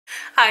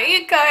Hi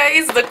you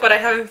guys, look what I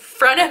have in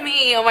front of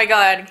me. Oh my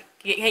god,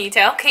 can you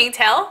tell? Can you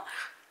tell?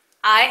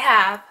 I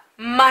have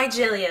my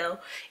Gillio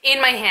in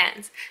my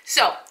hands.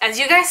 So as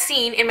you guys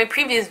seen in my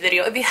previous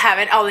video, if you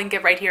haven't, I'll link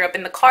it right here up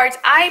in the cards.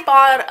 I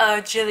bought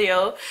a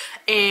Gillio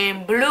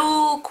in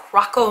blue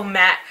Croco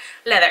matte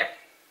leather.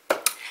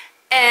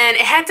 And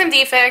it had some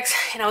defects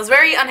and I was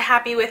very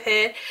unhappy with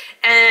it,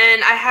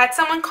 and I had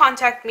someone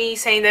contact me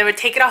saying they would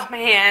take it off my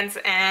hands,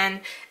 and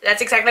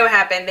that's exactly what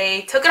happened.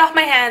 They took it off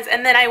my hands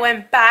and then I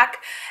went back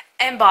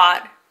and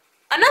bought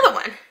another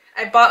one.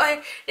 I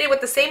bought it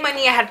with the same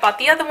money I had bought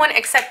the other one,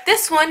 except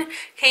this one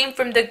came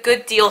from the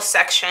good deal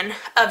section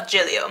of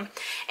Gillio.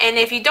 And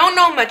if you don't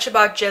know much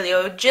about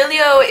Gillio,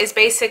 Gillio is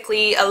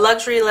basically a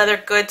luxury leather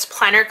goods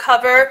planner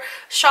cover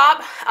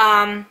shop.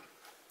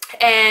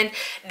 And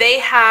they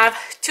have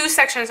two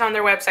sections on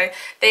their website.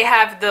 They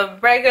have the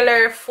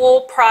regular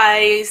full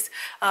price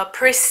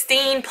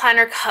pristine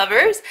planner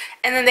covers,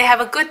 and then they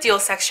have a good deal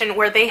section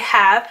where they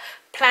have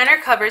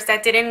planner covers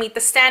that didn't meet the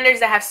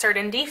standards, that have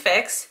certain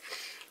defects,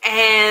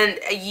 and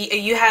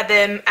you had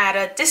them at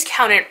a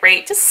discounted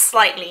rate, just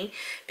slightly,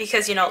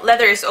 because you know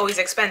leather is always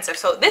expensive.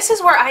 So this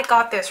is where I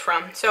got this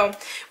from. So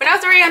when I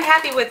was very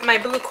unhappy with my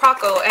blue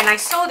Croco and I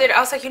sold it, I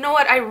was like, you know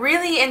what, I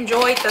really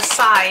enjoyed the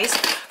size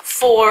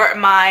for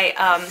my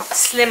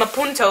slim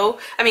Appunto,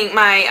 I mean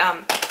my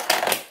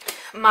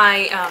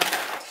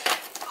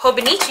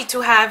Hobonichi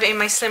to have in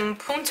my slim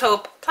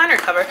Appunto planner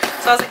cover.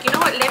 So I was like, you know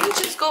what, let me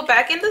just go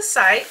back in the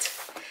site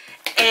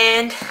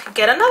and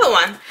get another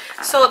one.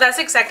 So that's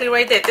exactly what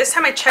I did. This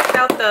time I checked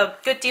out the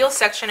good deal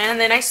section, and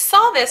then I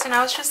saw this and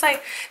I was just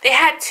like, they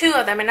had two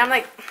of them, and I'm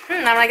like,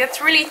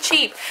 that's really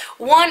cheap.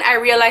 One, I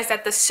realized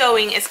that the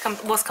sewing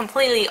was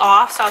completely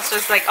off, so I was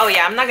just like, oh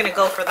yeah, I'm not gonna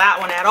go for that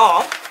one at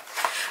all.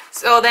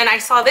 So then I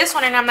saw this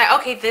one and I'm like,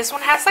 okay, this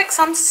one has like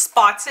some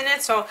spots in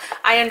it, so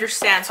I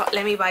understand, so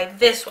let me buy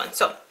this one.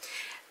 So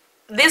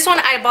this one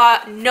I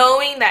bought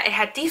knowing that it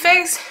had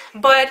defects,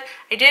 but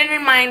I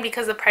didn't mind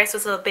because the price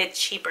was a little bit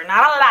cheaper.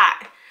 Not a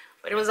lot,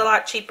 but it was a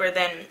lot cheaper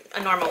than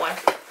a normal one.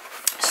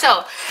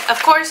 So,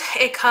 of course,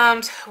 it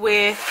comes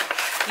with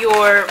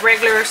your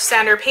regular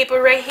standard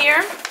paper right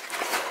here.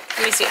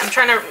 Let me see, I'm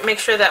trying to make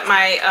sure that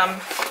my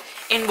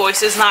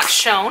invoice is not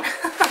shown.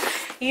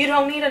 You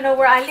don't need to know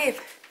where I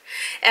live.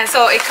 And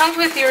so it comes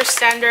with your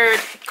standard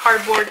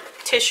cardboard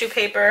tissue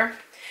paper.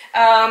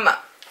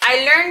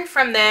 I learned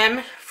from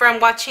them, from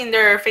watching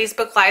their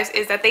Facebook lives,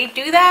 is that they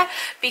do that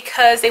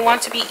because they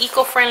want to be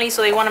eco-friendly,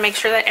 so they want to make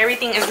sure that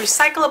everything is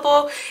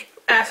recyclable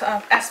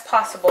as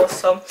possible.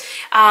 So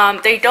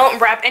they don't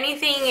wrap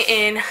anything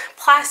in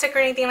plastic or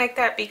anything like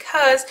that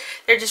because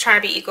they're just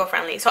trying to be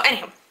eco-friendly. So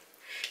anyhow,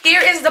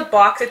 here is the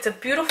box. It's a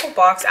beautiful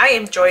box. I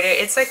enjoyed it.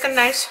 It's like a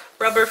nice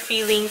rubber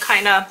feeling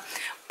kind of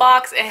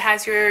box. It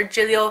has your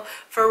Gillio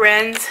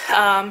Friends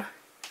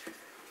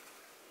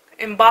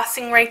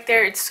embossing right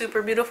there. It's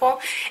super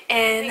beautiful,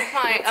 and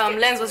my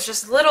lens was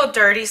just a little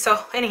dirty, so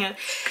anyhow,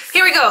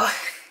 here we go.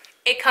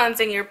 It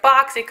comes in your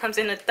box. It comes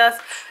in a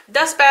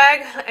dust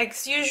bag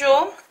as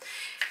usual.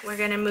 We're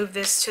gonna move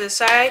this to the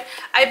side.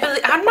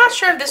 I'm not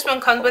sure if this one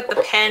comes with the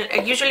pen.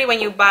 Usually when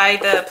you buy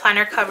the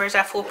planner covers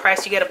at full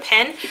price, you get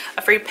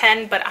a free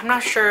pen, but I'm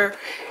not sure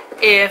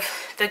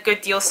if the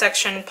good deal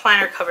section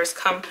planner covers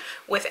come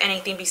with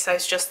anything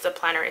besides just the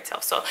planner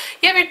itself. So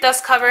you have your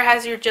dust cover. It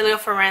has your Gillio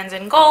Friends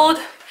in gold.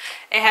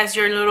 It has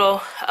your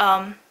little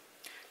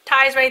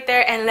ties right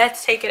there, and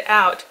let's take it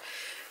out.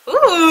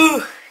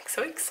 Ooh,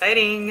 so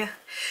exciting.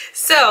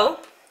 So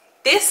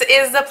this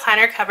is the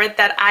planner cover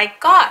that I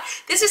got.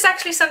 This is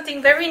actually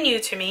something very new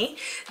to me.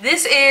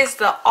 This is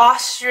the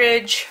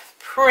ostrich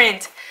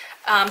print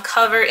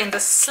cover in the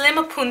slim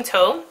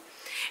Appunto,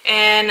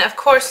 and of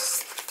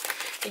course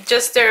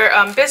just their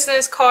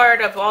business card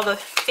of all the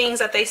things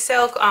that they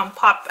sell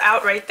pop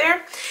out right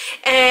there,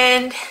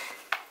 and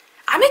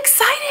I'm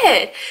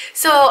excited.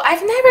 So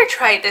I've never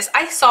tried this.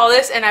 I saw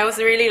this and I was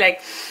really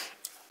like,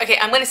 okay,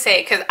 I'm gonna say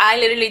it because I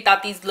literally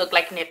thought these looked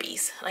like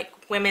nippies, like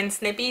women's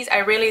nippies.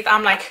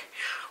 I'm like,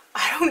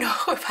 I don't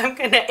know if I'm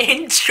gonna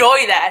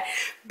enjoy that,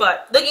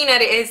 but looking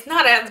at it, it's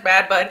not as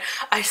bad, but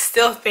I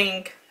still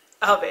think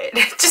of it.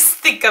 Just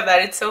think of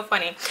that, it's so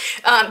funny.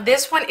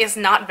 This one is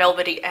not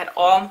velvety at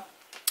all.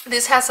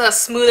 This has a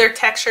smoother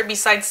texture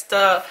besides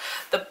the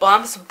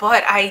bumps,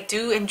 but I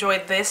do enjoy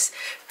this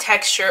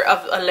texture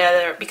of a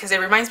leather because it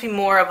reminds me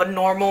more of a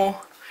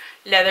normal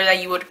leather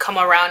that you would come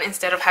around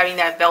instead of having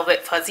that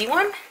velvet fuzzy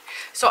one.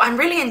 So I'm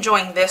really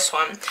enjoying this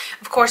one.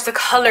 Of course, the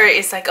color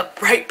is like a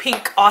bright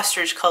pink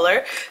ostrich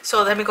color.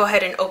 So let me go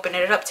ahead and open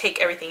it up, take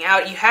everything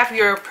out. You have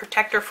your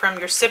protector from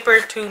your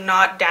zipper to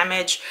not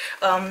damage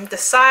the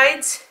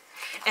sides.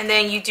 And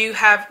then you do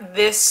have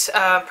this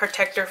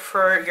protector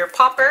for your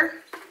popper,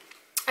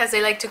 as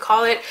they like to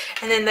call it,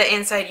 and then the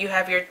inside you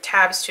have your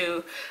tabs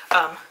to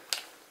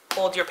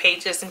hold your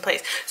pages in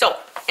place. So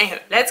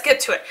anyway, let's get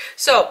to it.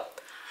 So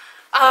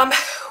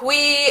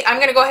I'm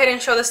gonna go ahead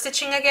and show the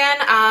stitching again.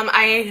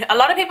 A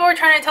lot of people were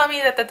trying to tell me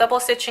that the double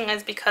stitching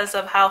is because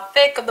of how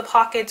thick of the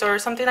pockets or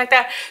something like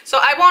that, so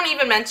I won't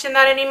even mention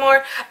that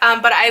anymore.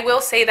 But I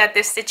will say that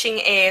this stitching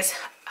is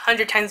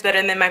 100 times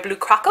better than my blue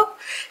croco,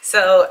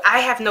 so I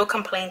have no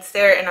complaints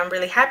there, and I'm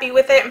really happy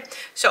with it.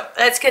 So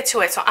let's get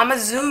to it. So I'm gonna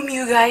zoom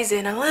you guys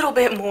in a little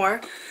bit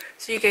more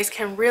so you guys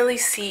can really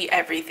see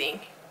everything.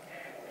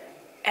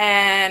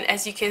 And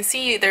as you can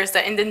see, there's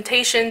the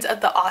indentations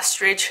of the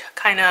ostrich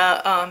kind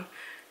of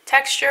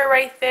texture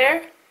right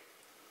there.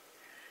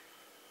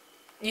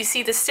 You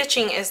see the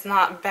stitching is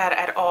not bad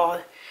at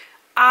all.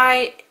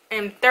 I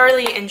am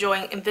thoroughly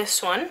enjoying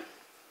this one.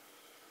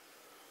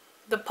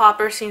 The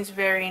popper seems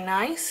very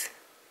nice.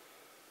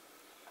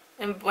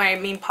 And when I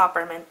mean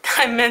popper,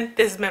 I meant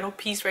this metal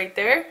piece right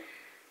there.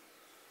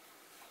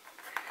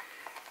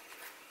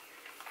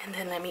 And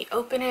then let me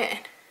open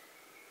it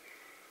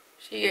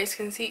so you guys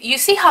can see. You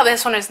see how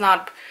this one is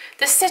not,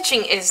 the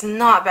stitching is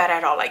not bad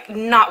at all, like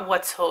not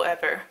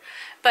whatsoever.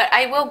 But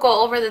I will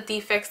go over the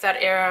defects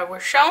that were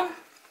shown,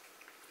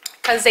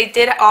 because they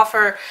did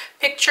offer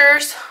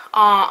pictures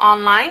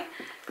online.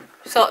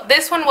 So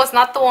this one was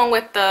not the one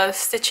with the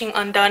stitching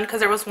undone, because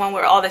there was one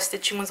where all the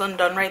stitching was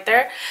undone right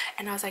there,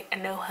 and I was like,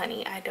 no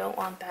honey, I don't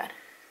want that.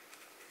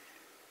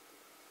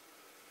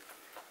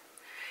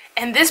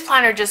 And this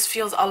planner just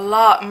feels a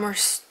lot more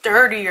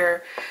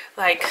sturdier.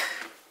 Like,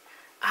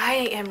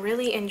 I am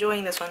really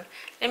enjoying this one.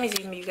 Let me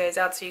zoom you guys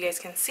out so you guys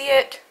can see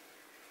it.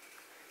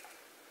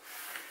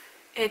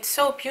 It's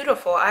so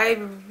beautiful. I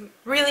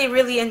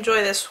really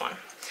enjoy this one.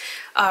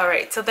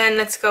 Alright, so then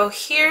let's go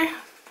here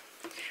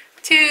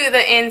to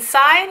the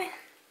inside.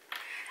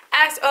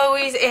 As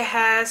always, it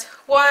has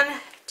 1,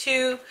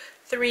 2,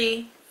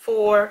 3,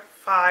 4,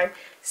 5,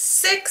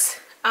 6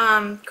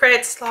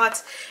 credit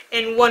slots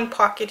in one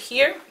pocket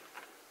here.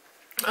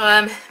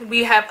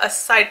 We have a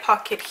side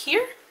pocket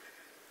here.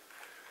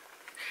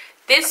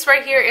 This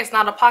right here is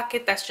not a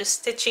pocket, that's just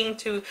stitching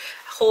to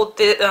hold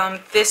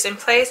this in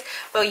place.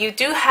 But you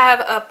do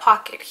have a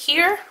pocket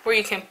here where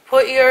you can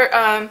put your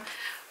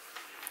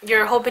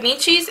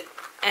hobonichis,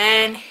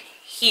 and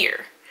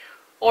here.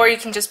 Or you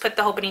can just put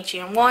the hobonichi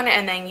in one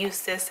and then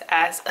use this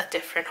as a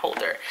different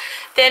holder.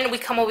 Then we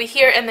come over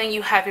here, and then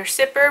you have your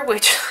zipper,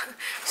 which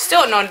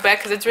still not bad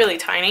because it's really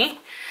tiny.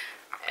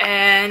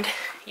 And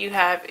you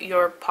have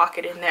your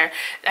pocket in there.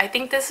 I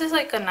think this is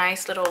like a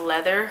nice little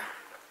leather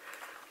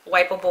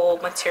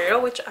wipeable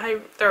material, which I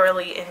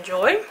thoroughly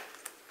enjoy.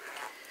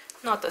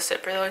 Not the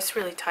zipper though, it's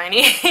really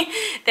tiny.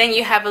 Then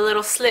you have a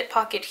little slit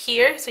pocket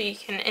here so you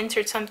can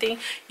insert something.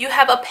 You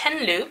have a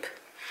pen loop,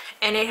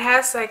 and it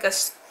has like a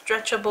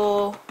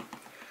stretchable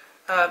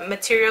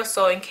material,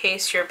 so in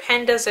case your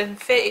pen doesn't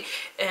fit,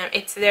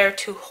 it's there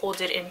to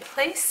hold it in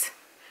place.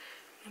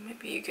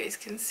 Maybe you guys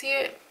can see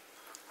it,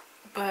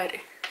 but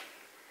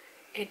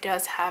it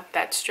does have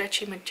that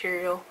stretchy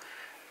material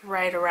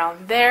right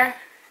around there,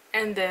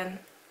 and then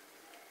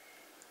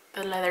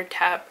the leather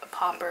tab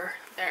popper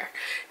there.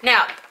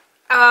 Now,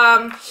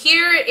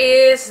 here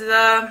is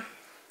the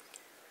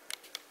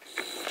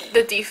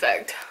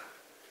defect.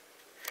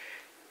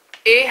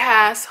 It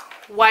has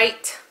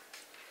white,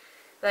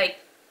 like,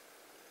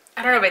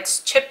 I don't know if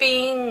it's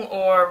chipping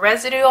or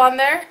residue on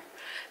there.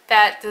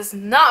 That does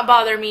not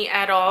bother me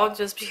at all,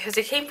 just because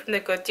it came from the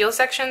good deal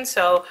section.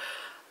 So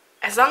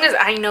as long as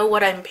I know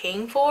what I'm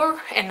paying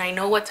for and I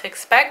know what to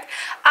expect,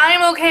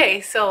 I'm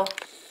okay. So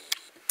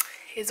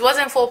it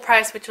wasn't full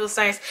price, which was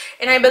nice.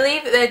 And I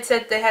believe that it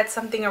said they had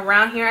something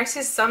around here. I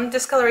see some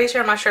discoloration.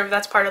 I'm not sure if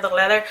that's part of the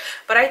leather,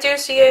 but I do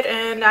see it,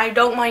 and I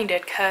don't mind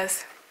it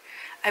because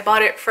I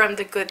bought it from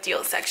the good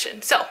deal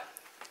section. So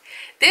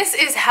this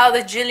is how the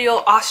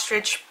Gillio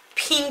Ostrich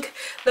pink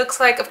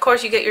looks like. Of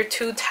course, you get your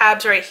 2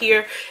 tabs right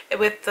here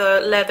with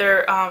the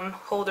leather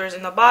holders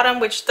in the bottom,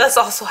 which does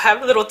also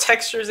have little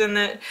textures in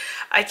it.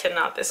 I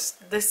cannot,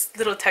 this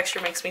little texture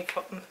makes me,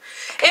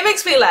 it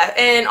makes me laugh,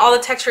 and all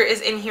the texture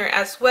is in here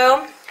as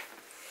well.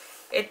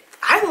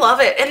 I love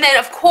it. And then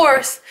of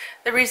course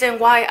the reason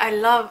why I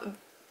love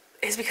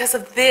is because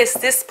of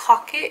this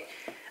pocket.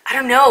 I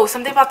don't know,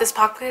 something about this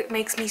pocket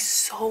makes me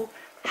so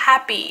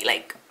happy.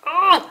 Like,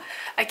 oh,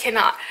 I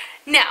cannot.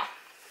 Now,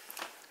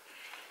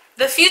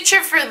 the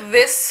future for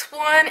this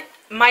one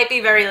might be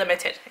very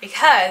limited,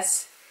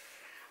 because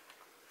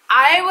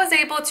I was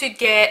able to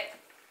get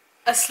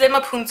a slim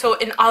Appunto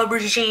in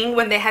aubergine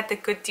when they had the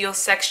good deal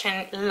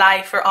section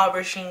live for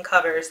aubergine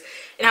covers,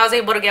 and I was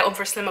able to get one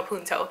for slim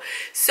Appunto.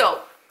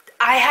 So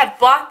I had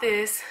bought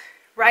this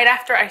right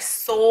after I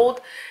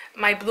sold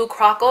my blue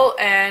croco,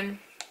 and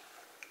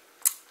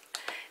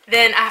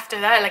then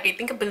after that, like,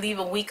 I believe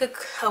a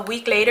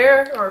week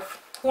later, or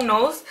who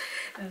knows,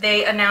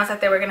 they announced that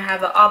they were gonna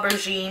have the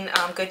aubergine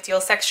good deal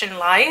section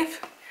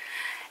live,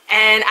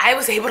 and I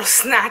was able to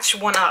snatch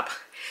one up.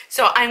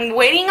 So I'm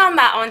waiting on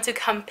that one to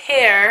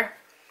compare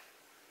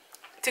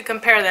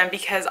them,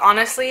 because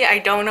honestly I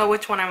don't know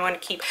which one I want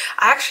to keep.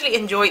 I actually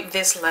enjoy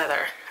this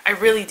leather. I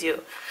really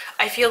do.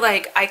 I feel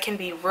like I can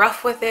be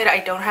rough with it. I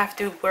don't have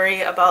to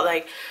worry about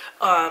like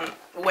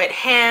wet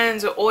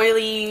hands or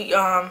oily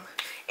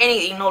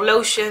anything, no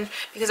lotion,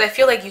 because I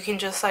feel like you can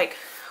just like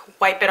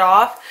wipe it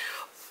off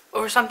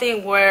or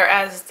something,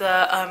 whereas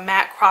the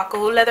matte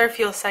Croco leather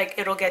feels like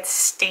it'll get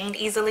stained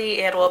easily.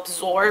 It'll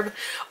absorb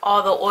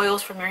all the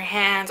oils from your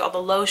hands, all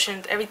the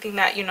lotions, everything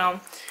that, you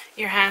know,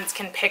 your hands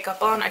can pick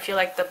up on. I feel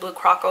like the blue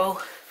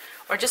Croco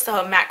or just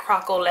a matte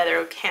Croco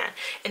leather can.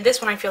 And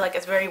this one I feel like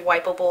it's very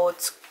wipeable.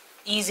 It's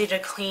easy to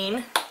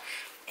clean,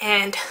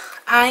 and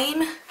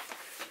I'm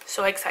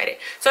so excited.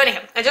 So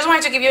anyhow, I just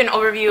wanted to give you an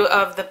overview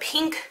of the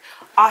pink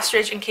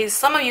Ostrich in case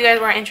some of you guys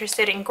were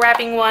interested in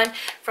grabbing one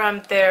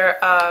from their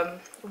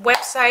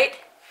website,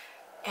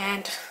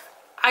 and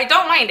I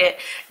don't mind it.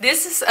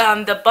 This is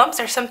the bumps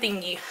are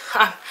something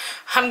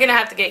I'm gonna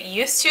have to get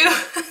used to.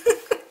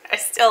 I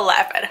still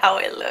laugh at how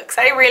it looks.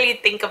 I really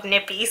think of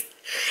nippies,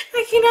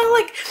 like, you know,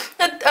 like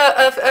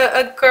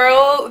a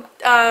girl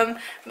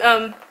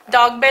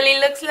dog belly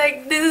looks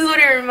like. This is what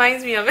it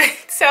reminds me of.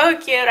 It's so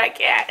cute. I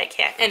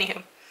can't.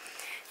 Anywho,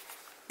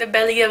 the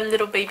belly of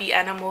little baby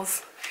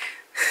animals.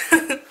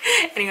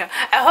 Anyway,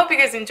 I hope you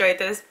guys enjoyed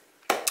this.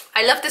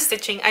 I love the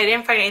stitching. I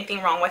didn't find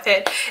anything wrong with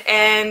it,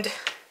 and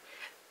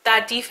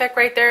that defect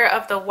right there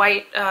of the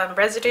white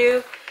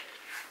residue,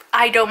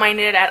 I don't mind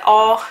it at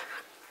all.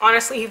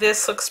 Honestly,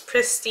 this looks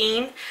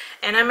pristine,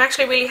 and I'm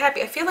actually really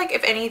happy. I feel like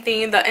if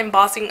anything, the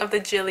embossing of the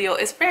Gillio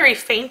is very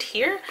faint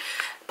here,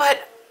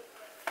 but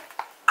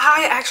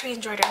I actually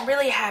enjoyed it. I'm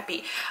really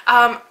happy.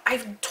 I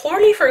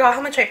totally forgot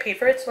how much I paid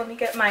for it, so let me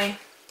get my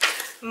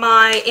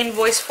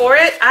invoice for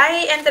it.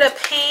 I ended up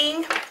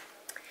paying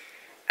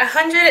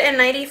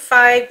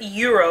 195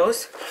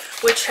 euros,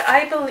 which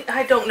I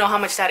don't know how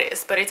much that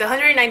is, but it's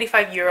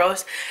 195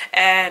 euros,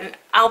 and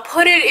I'll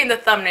put it in the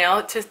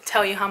thumbnail to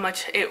tell you how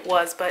much it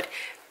was. But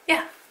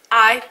yeah,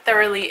 I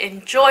thoroughly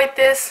enjoyed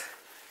this.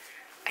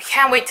 I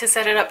can't wait to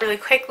set it up really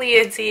quickly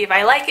and see if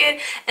I like it,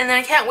 and then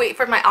I can't wait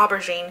for my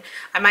aubergine.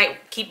 I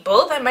might keep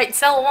both, I might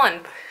sell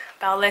one,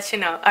 but I'll let you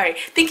know. Alright,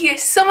 thank you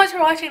guys so much for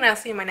watching, and I'll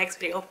see you in my next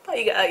video.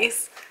 Bye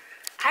guys.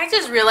 I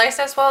just realized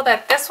as well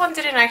that this one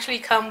didn't actually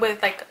come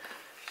with like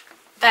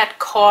that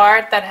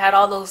card that had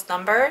all those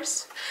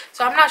numbers,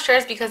 so I'm not sure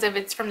it's because if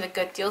it's from the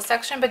good deal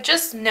section, but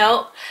just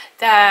note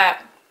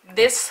that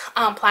this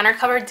planner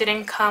cover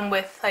didn't come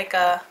with like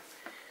a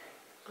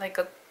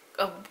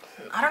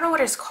I don't know what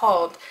it's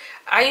called.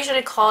 I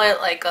usually call it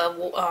like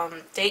a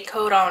date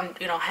code on,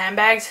 you know,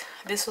 handbags.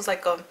 This was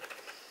like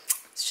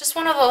it's just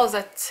one of those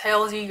that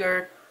tells you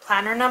your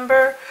planner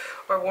number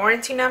or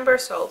warranty number.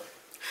 So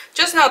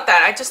just note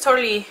that. I just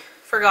totally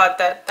forgot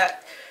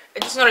that I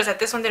just noticed that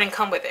this one didn't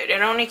come with it.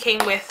 It only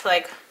came with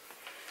like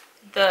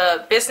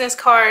the business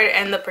card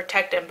and the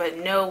protectant, but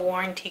no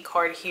warranty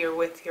card here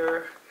with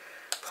your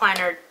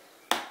planner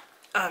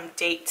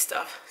date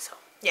stuff. So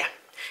yeah.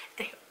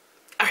 Anyway,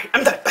 alright,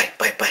 I'm done. Bye.